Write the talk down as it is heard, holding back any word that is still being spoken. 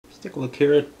Take a look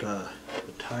here at the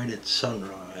tide at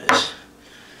sunrise.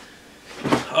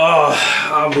 Oh,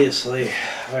 obviously,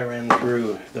 I ran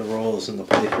through the rules in the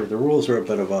playthrough. The rules are a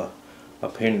bit of a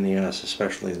pain in the ass,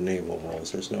 especially the naval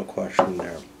rules. There's no question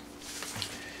there.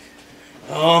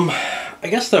 I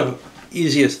guess the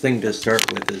easiest thing to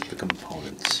start with is the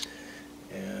components.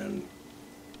 And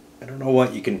I don't know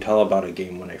what you can tell about a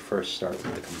game when I first start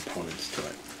with the components to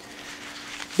it.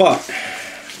 But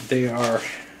they are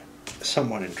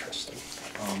somewhat interesting.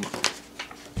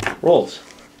 Rules,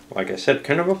 like I said,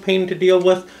 kind of a pain to deal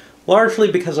with,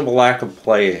 largely because of a lack of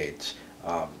play aids.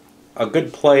 A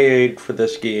good play aid for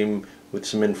this game with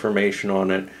some information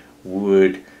on it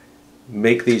would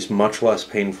make these much less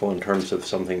painful in terms of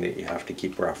something that you have to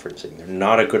keep referencing. They're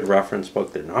not a good reference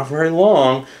book. They're not very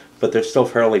long, but they're still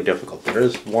fairly difficult. There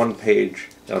is one page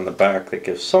on the back that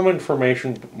gives some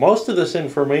information. But most of this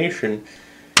information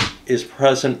is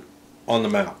present on the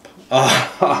map.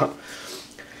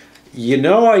 You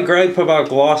know, I gripe about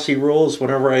glossy rules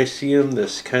whenever I see them,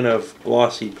 this kind of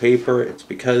glossy paper. It's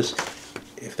because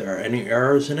if there are any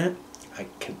errors in it, I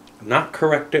cannot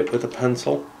correct it with a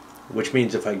pencil, which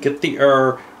means if I get the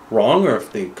error wrong, or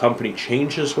if the company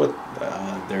changes what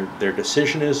their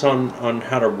decision is on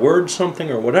how to word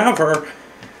something or whatever,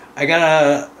 I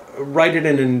gotta write it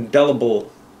in an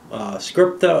indelible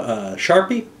script,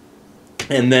 Sharpie,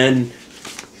 and then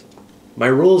my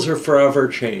rules are forever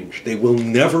changed. They will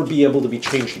never be able to be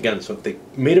changed again. So if they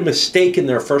made a mistake in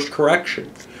their first correction,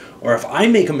 or if I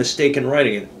make a mistake in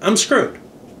writing it, I'm screwed.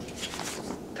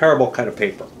 Terrible kind of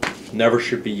paper. Never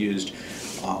should be used.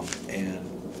 And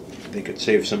they could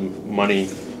save some money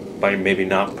by maybe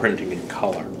not printing in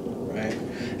color, right?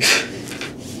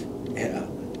 Yeah,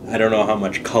 I don't know how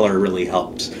much color really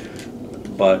helps,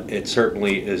 but it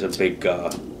certainly is a big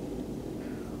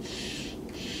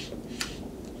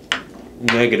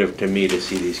negative to me to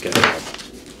see these guys.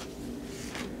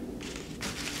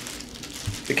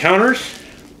 The counters,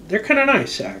 they're kind of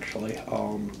nice actually.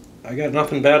 I got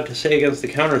nothing bad to say against the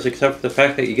counters except for the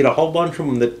fact that you get a whole bunch of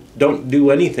them that don't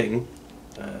do anything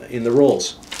in the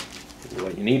rules.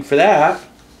 What you need for that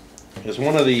is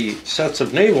one of the sets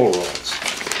of naval rules.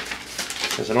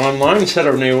 There's an online set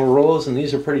of naval rules, and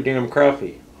these are pretty damn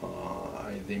crappy.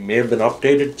 They may have been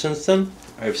updated since then.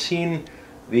 I've seen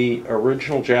the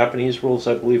original Japanese rules,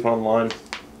 I believe, online.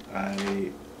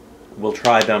 I will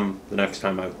try them the next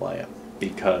time I play it,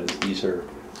 because these are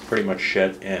pretty much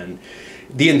shit, and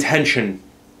the intention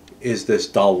is this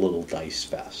dull little dice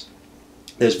fest.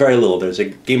 There's very little. There's a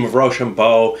game of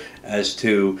Rochambeau as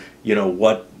to, you know,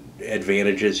 what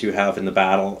advantages you have in the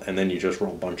battle, and then you just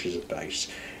roll bunches of dice.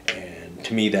 And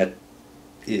to me, that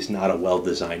is not a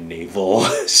well-designed naval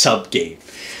sub-game.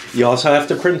 You also have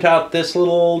to print out this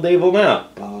little naval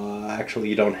map. Actually,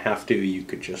 you don't have to. You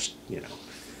could just, you know,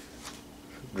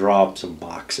 draw up some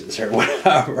boxes or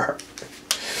whatever.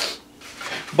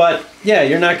 But, yeah,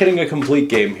 you're not getting a complete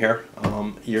game here.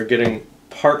 You're getting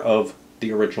part of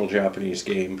the original Japanese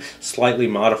game, slightly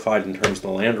modified in terms of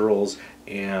the land rules,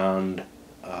 and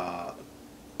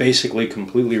basically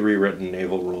completely rewritten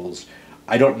naval rules.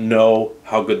 I don't know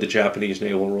how good the Japanese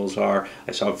naval rules are.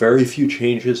 I saw very few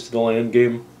changes to the land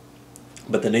game,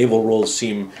 but the naval rules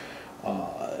seem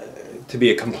to be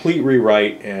a complete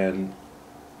rewrite, and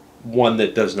one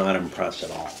that does not impress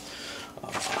at all.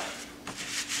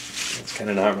 It's kind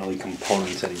of not really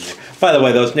components anymore. By the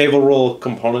way, those naval rule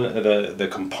component, the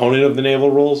component of the naval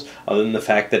rules, other than the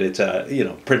fact that it's a, you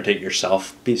know, print it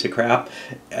yourself piece of crap,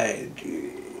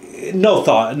 no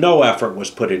thought, no effort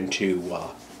was put into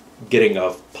getting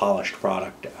a polished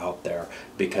product out there,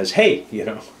 because hey, you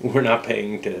know, we're not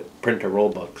paying to print a rule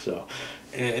book, so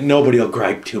nobody will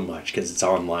gripe too much because it's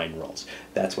online rules.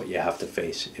 That's what you have to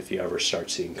face if you ever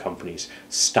start seeing companies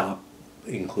stop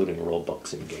including rule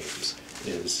books in games,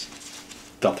 is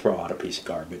they'll throw out a piece of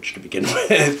garbage to begin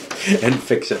with and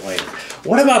fix it later.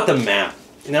 What about the map?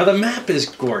 Now, the map is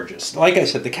gorgeous. Like I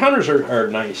said, the counters are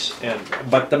nice,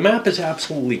 but the map is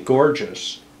absolutely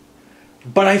gorgeous.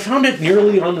 But I found it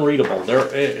nearly unreadable.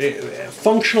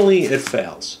 Functionally, it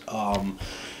fails.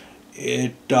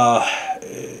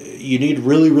 You need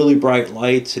really, really bright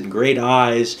lights and great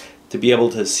eyes to be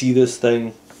able to see this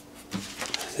thing.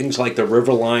 Things like the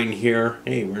river line here.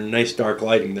 Hey, we're in nice dark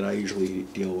lighting that I usually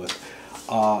deal with.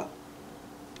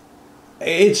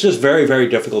 It's just very, very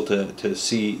difficult to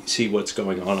see what's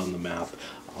going on the map,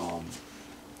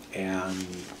 and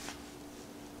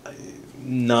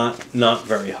not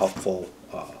very helpful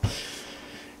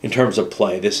in terms of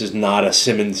play. This is not a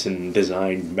Simonson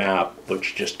designed map,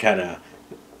 which just kind of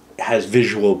has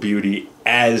visual beauty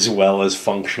as well as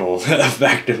functional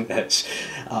effectiveness.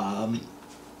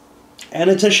 And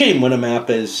it's a shame when a map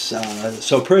is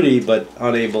so pretty but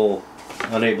unable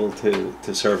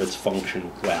to serve its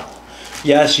function well.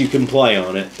 Yes, you can play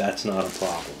on it. That's not a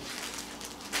problem.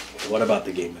 What about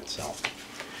the game itself?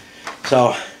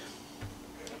 So,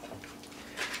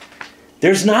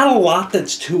 there's not a lot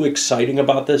that's too exciting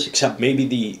about this, except maybe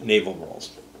the naval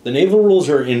rules. The naval rules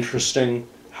are interesting.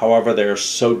 However, they're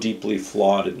so deeply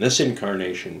flawed in this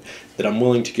incarnation that I'm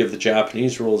willing to give the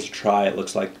Japanese rules a try. It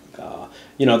looks like,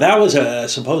 that was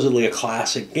supposedly a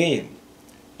classic game.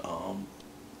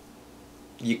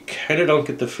 You kind of don't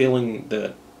get the feeling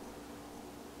that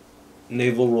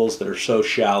naval rules that are so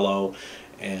shallow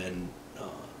and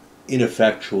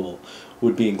ineffectual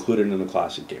would be included in the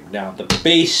classic game. Now, the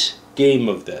base game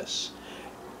of this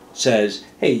says,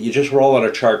 hey, you just roll on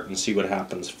a chart and see what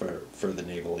happens for the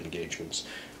naval engagements.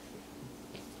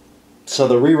 So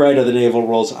the rewrite of the naval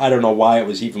rules, I don't know why it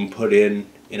was even put in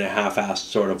a half-assed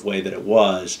sort of way that it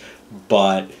was,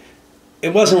 but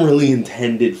it wasn't really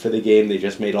intended for the game. They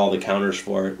just made all the counters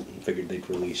for it and figured they'd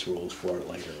release rules for it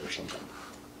later or something.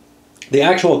 The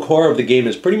actual core of the game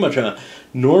is pretty much a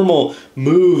normal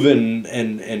move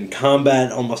and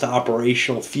combat, almost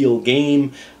operational feel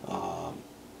game.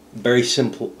 Very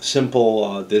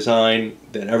simple design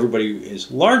that everybody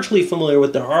is largely familiar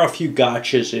with. There are a few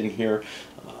gotchas in here.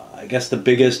 I guess the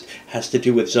biggest has to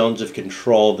do with zones of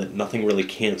control, that nothing really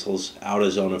cancels out a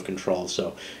zone of control.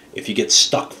 So if you get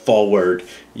stuck forward,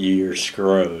 you're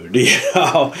screwed.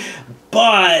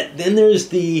 But then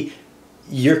there's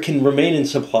you can remain in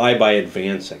supply by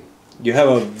advancing. You have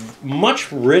a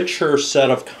much richer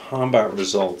set of combat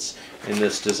results in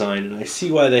this design, and I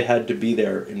see why they had to be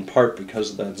there, in part because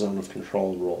of that zone of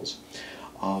control rules.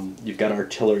 You've got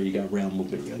artillery, you got rail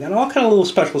movement, you got all kind of little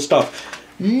special stuff.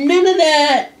 None of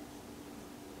that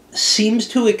seems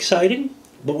too exciting,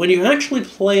 but when you actually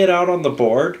play it out on the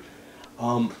board,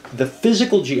 the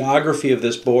physical geography of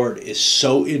this board is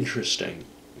so interesting,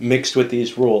 mixed with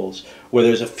these rules, where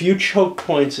there's a few choke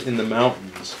points in the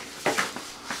mountains,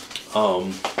 up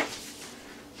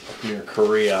near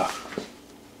Korea,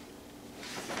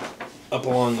 up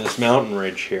along this mountain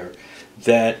ridge here,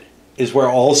 that is where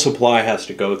all supply has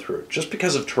to go through, just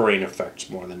because of terrain effects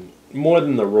more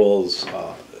than the rules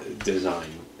design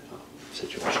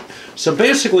situation. So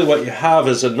basically what you have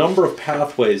is a number of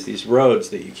pathways, these roads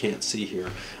that you can't see here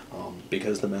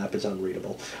because the map is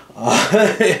unreadable,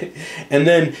 and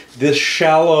then this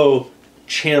shallow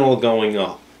channel going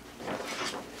up.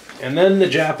 And then the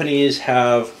Japanese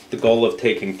have the goal of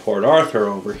taking Port Arthur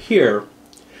over here,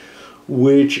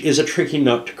 which is a tricky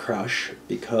nut to crush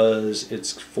because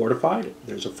it's fortified.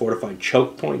 There's a fortified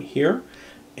choke point here,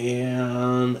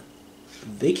 and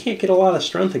they can't get a lot of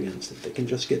strength against it. They can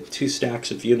just get 2 stacks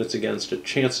of units against it.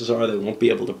 Chances are they won't be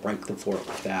able to break the fort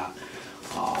with that.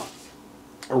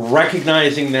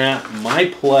 Recognizing that, my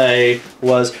play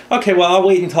was, okay, well, I'll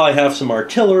wait until I have some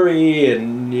artillery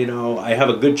and, I have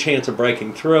a good chance of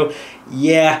breaking through.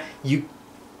 Yeah,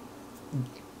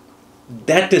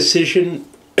 that decision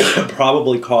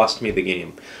probably cost me the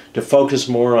game. To focus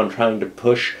more on trying to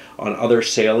push on other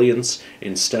salients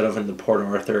instead of in the Port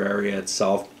Arthur area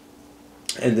itself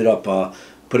ended up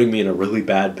putting me in a really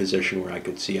bad position where I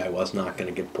could see I was not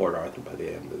going to get Port Arthur by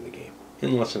the end of the game.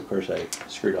 Unless, of course, I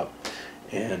screwed up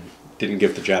and didn't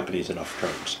give the Japanese enough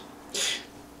turns.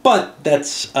 But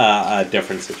that's a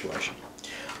different situation.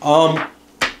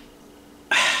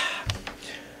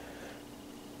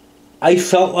 I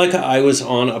felt like I was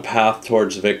on a path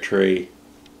towards victory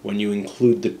when you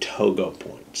include the Togo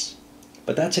points.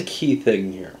 But that's a key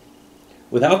thing here.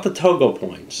 Without the Togo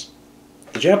points,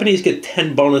 the Japanese get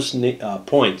 10 bonus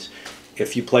points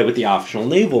if you play with the optional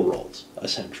naval rolls,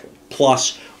 essentially,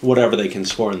 plus whatever they can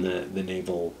score in the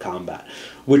naval combat,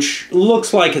 which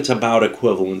looks like it's about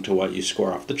equivalent to what you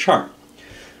score off the chart.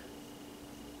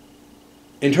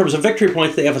 In terms of victory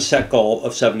points, they have a set goal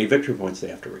of 70 victory points they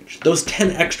have to reach. Those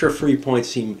 10 extra free points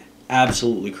seem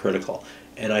absolutely critical,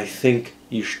 and I think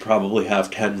you should probably have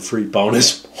 10 free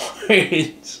bonus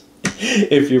points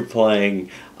if you're playing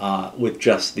with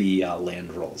just the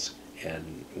land rolls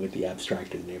and with the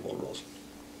abstracted naval rolls.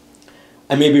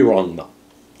 I may be wrong, though.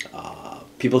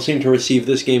 People seem to receive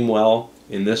this game well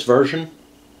in this version.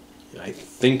 I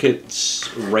think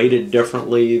it's rated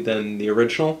differently than the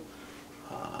original.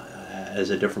 As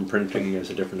a different printing, as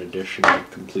a different edition,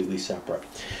 completely separate.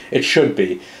 It should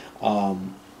be.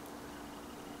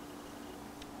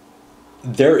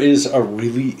 There is a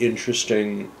really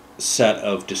interesting set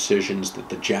of decisions that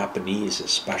the Japanese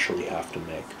especially have to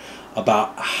make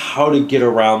about how to get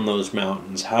around those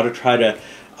mountains, how to try to,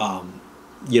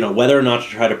 whether or not to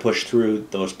try to push through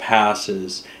those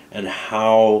passes, and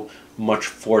how much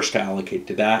force to allocate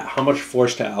to that, how much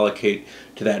force to allocate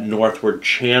to that northward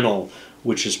channel,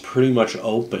 which is pretty much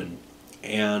open,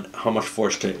 and how much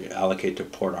force to allocate to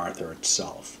Port Arthur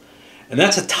itself. And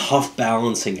that's a tough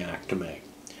balancing act to make.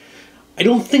 I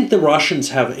don't think the Russians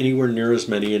have anywhere near as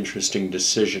many interesting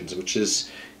decisions, which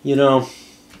is, you know,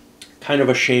 kind of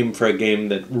a shame for a game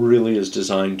that really is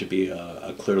designed to be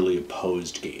a clearly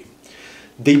opposed game.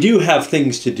 They do have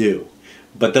things to do,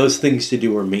 but those things to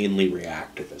do are mainly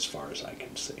reactive as far as I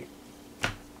can see.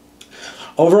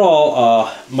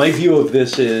 Overall, my view of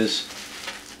this is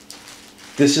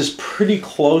pretty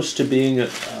close to being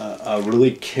a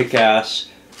really kick-ass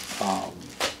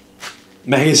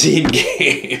magazine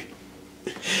game.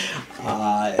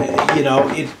 You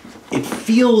know, it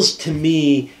feels to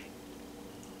me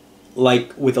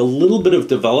like with a little bit of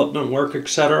development work,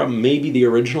 etc., maybe the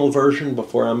original version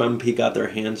before MMP got their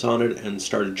hands on it and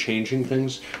started changing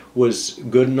things was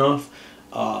good enough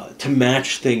to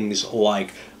match things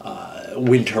like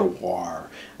Winter War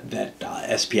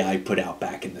that SPI put out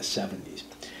back in the 70s.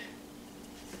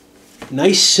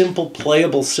 Nice, simple,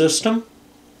 playable system.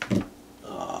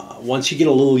 Once you get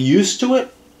a little used to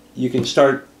it, you can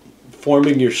start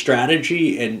forming your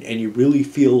strategy and you really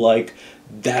feel like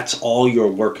that's all you're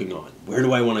working on. Where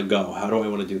do I want to go? How do I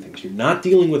want to do things? You're not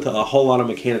dealing with a whole lot of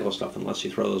mechanical stuff unless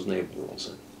you throw those naval rules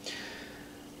in.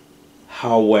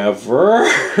 However,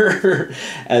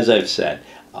 as I've said,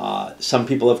 some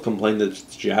people have complained that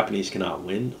the Japanese cannot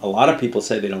win. A lot of people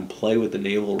say they don't play with the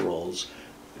naval rules.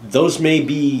 Those may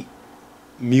be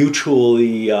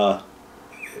mutually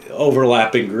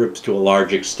overlapping groups to a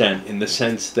large extent, in the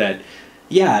sense that,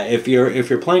 yeah, if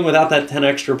you're playing without that 10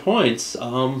 extra points,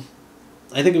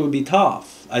 I think it would be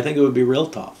tough. I think it would be real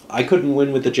tough. I couldn't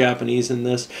win with the Japanese in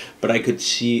this, but I could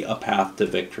see a path to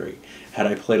victory had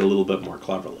I played a little bit more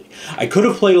cleverly. I could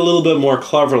have played a little bit more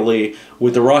cleverly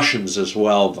with the Russians as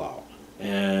well, though.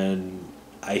 And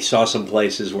I saw some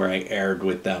places where I erred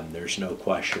with them, there's no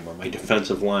question, where my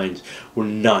defensive lines were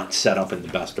not set up in the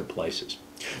best of places.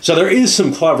 So there is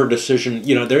some clever decision,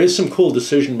 you know, there is some cool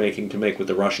decision making to make with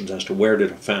the Russians as to where to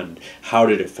defend, how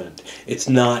to defend. It's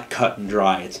not cut and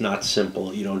dry, it's not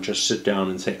simple. You don't just sit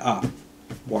down and say,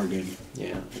 war game,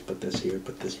 yeah, put this here,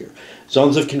 put this here.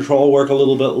 Zones of control work a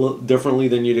little bit differently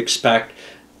than you'd expect.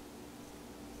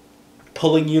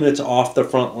 Pulling units off the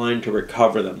front line to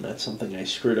recover them, that's something I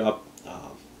screwed up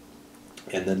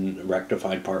and then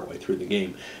rectified partway through the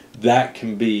game. That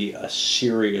can be a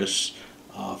serious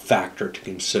factor to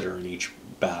consider in each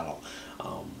battle.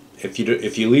 If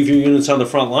you leave your units on the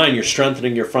front line, you're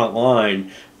strengthening your front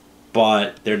line,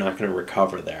 but they're not going to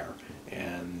recover there.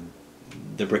 And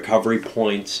the recovery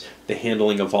points, the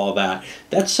handling of all that,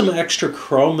 that's some extra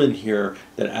chrome in here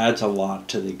that adds a lot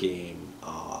to the game.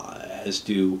 As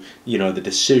do, you know, the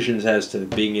decisions as to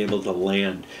being able to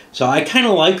land. So I kind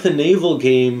of like the naval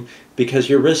game because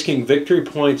you're risking victory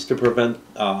points to prevent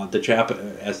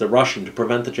the Russian, to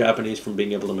prevent the Japanese from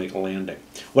being able to make a landing.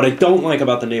 What I don't like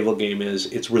about the naval game is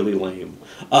it's really lame.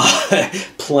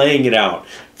 Playing it out.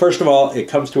 First of all, it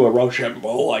comes to a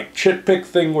Rochambeau-like chit pick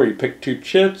thing where you pick two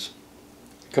chits,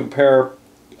 compare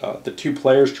the two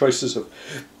players' choices of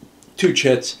two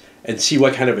chits, and see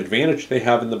what kind of advantage they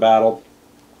have in the battle.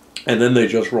 And then they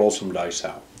just roll some dice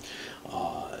out.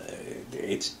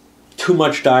 It's too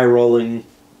much die rolling.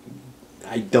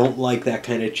 I don't like that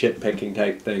kind of chip picking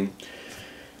type thing.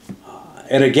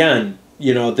 And again,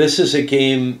 you know, this is a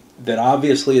game that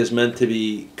obviously is meant to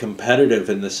be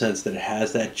competitive in the sense that it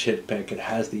has that chip pick. It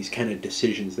has these kind of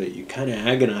decisions that you kind of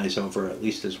agonize over, at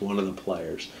least as one of the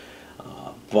players.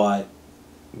 But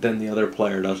then the other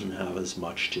player doesn't have as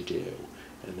much to do.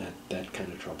 And that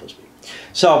kind of troubles me.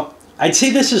 So I'd say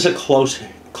this is a close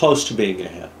to being a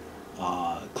hit,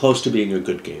 close to being a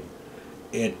good game.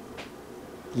 It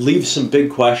leaves some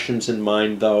big questions in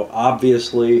mind, though.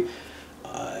 Obviously,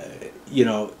 you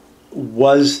know,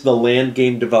 was the land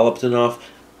game developed enough?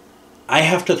 I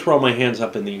have to throw my hands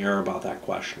up in the air about that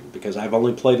question because I've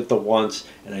only played it the once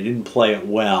and I didn't play it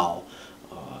well.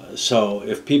 So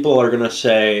if people are going to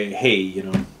say, hey, you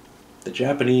know, the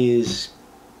Japanese,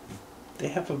 they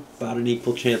have about an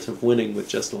equal chance of winning with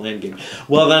just the land game.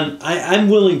 Well, then I'm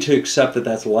willing to accept that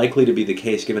that's likely to be the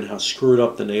case given how screwed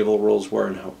up the naval rules were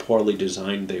and how poorly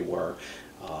designed they were.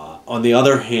 On the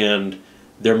other hand,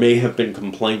 there may have been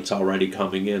complaints already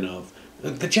coming in of,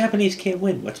 the Japanese can't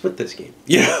win, what's with this game?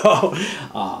 You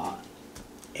know?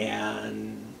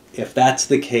 And if that's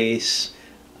the case,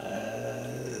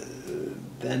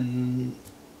 then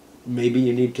maybe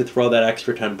you need to throw that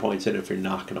extra 10 points in if you're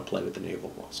not going to play with the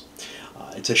naval rules.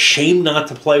 It's a shame not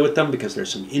to play with them because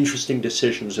there's some interesting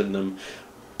decisions in them,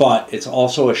 but it's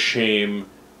also a shame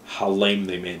how lame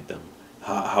they made them,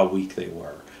 how weak they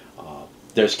were.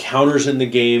 There's counters in the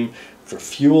game for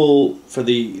fuel for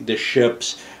the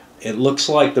ships. It looks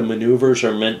like the maneuvers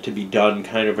are meant to be done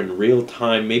kind of in real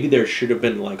time. Maybe there should have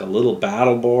been like a little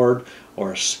battle board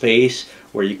or a space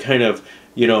where you kind of,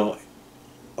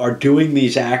 are doing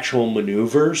these actual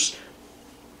maneuvers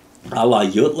a la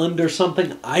Jutland or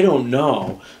something. I don't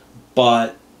know.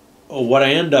 But what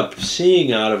I end up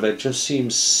seeing out of it just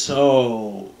seems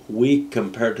so weak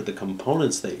compared to the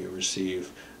components that you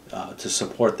receive to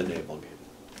support the naval game.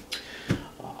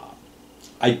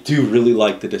 I do really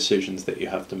like the decisions that you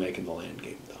have to make in the land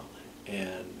game, though.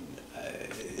 And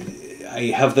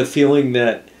I have the feeling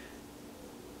that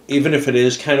even if it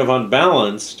is kind of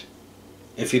unbalanced,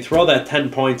 if you throw that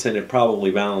 10 points in, it probably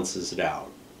balances it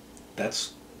out.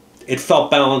 It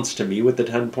felt balanced to me with the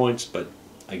 10 points, but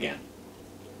again,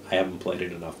 I haven't played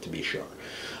it enough to be sure.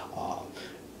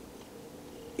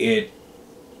 It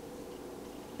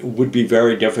would be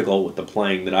very difficult with the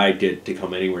playing that I did to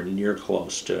come anywhere near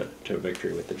close to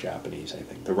victory with the Japanese, I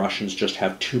think. The Russians just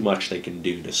have too much they can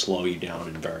do to slow you down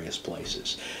in various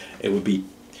places. It would be,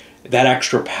 that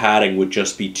extra padding would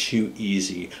just be too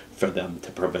easy for them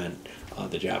to prevent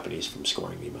the Japanese from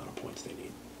scoring the amount of points they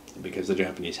need. Because the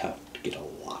Japanese have to get a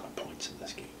lot of points in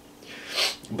this game.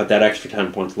 But that extra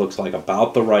 10 points looks like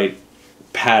about the right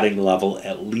padding level,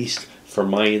 at least for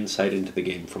my insight into the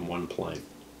game from one playing.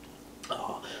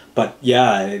 But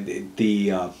yeah,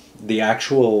 the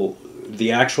actual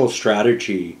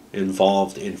strategy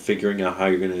involved in figuring out how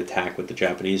you're going to attack with the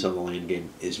Japanese on the land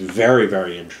game is very,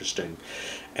 very interesting.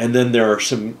 And then there are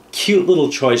some cute little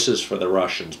choices for the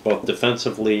Russians, both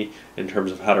defensively in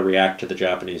terms of how to react to the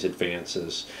Japanese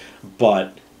advances,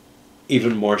 but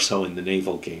even more so in the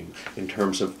naval game in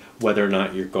terms of whether or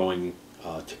not you're going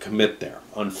to commit there.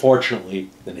 Unfortunately,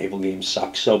 the naval game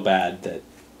sucks so bad that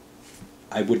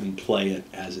I wouldn't play it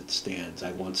as it stands.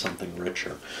 I want something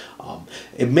richer.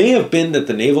 It may have been that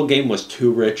the naval game was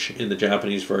too rich in the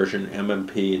Japanese version.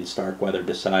 MMP and Starkweather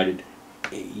decided,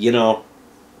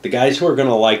 the guys who are going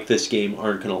to like this game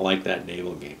aren't going to like that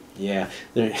naval game. Yeah,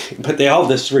 but they all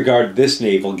disregard this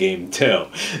naval game too,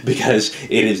 because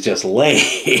it is just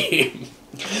lame.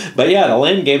 But yeah, the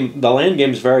land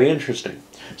game is very interesting.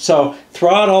 So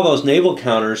throw out all those naval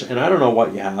counters, and I don't know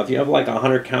what you have. You have like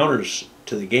 100 counters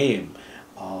to the game.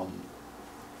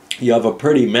 You have a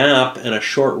pretty map and a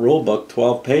short rule book,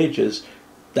 12 pages.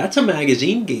 That's a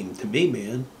magazine game to me,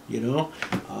 man.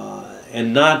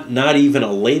 And not even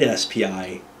a late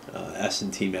SPI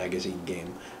S&T magazine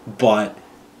game, but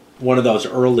one of those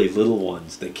early little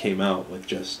ones that came out with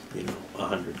just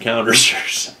 100 counters or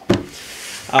so.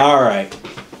 All right.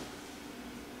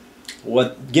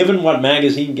 Given what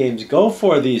magazine games go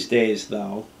for these days,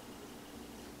 though,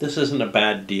 this isn't a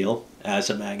bad deal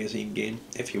as a magazine game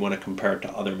if you want to compare it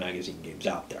to other magazine games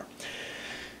out there.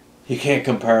 You can't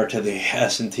compare it to the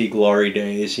S&T glory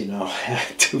days,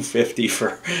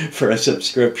 $2.50 for a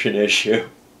subscription issue.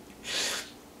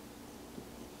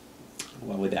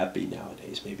 What would that be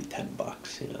nowadays? Maybe $10,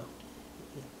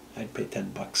 I'd pay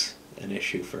 $10 an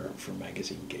issue for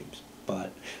magazine games.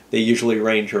 But they usually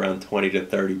range around $20 to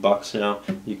 $30 now.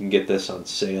 You can get this on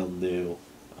sale new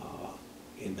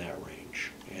in that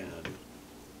range. And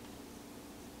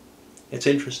it's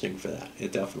interesting for that.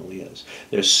 It definitely is.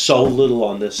 There's so little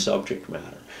on this subject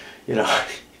matter.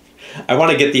 I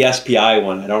want to get the SPI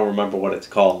one. I don't remember what it's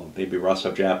called. Maybe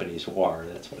Russo-Japanese War.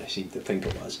 That's what I seem to think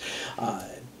it was.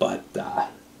 But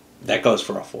that goes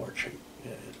for a fortune.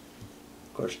 And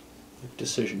of course, if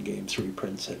Decision Games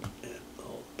reprints it,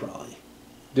 it'll probably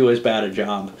do as bad a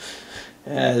job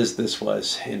as this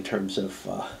was in terms of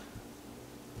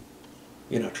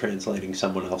translating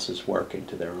someone else's work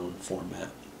into their own format.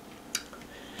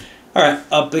 All right,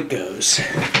 up it goes.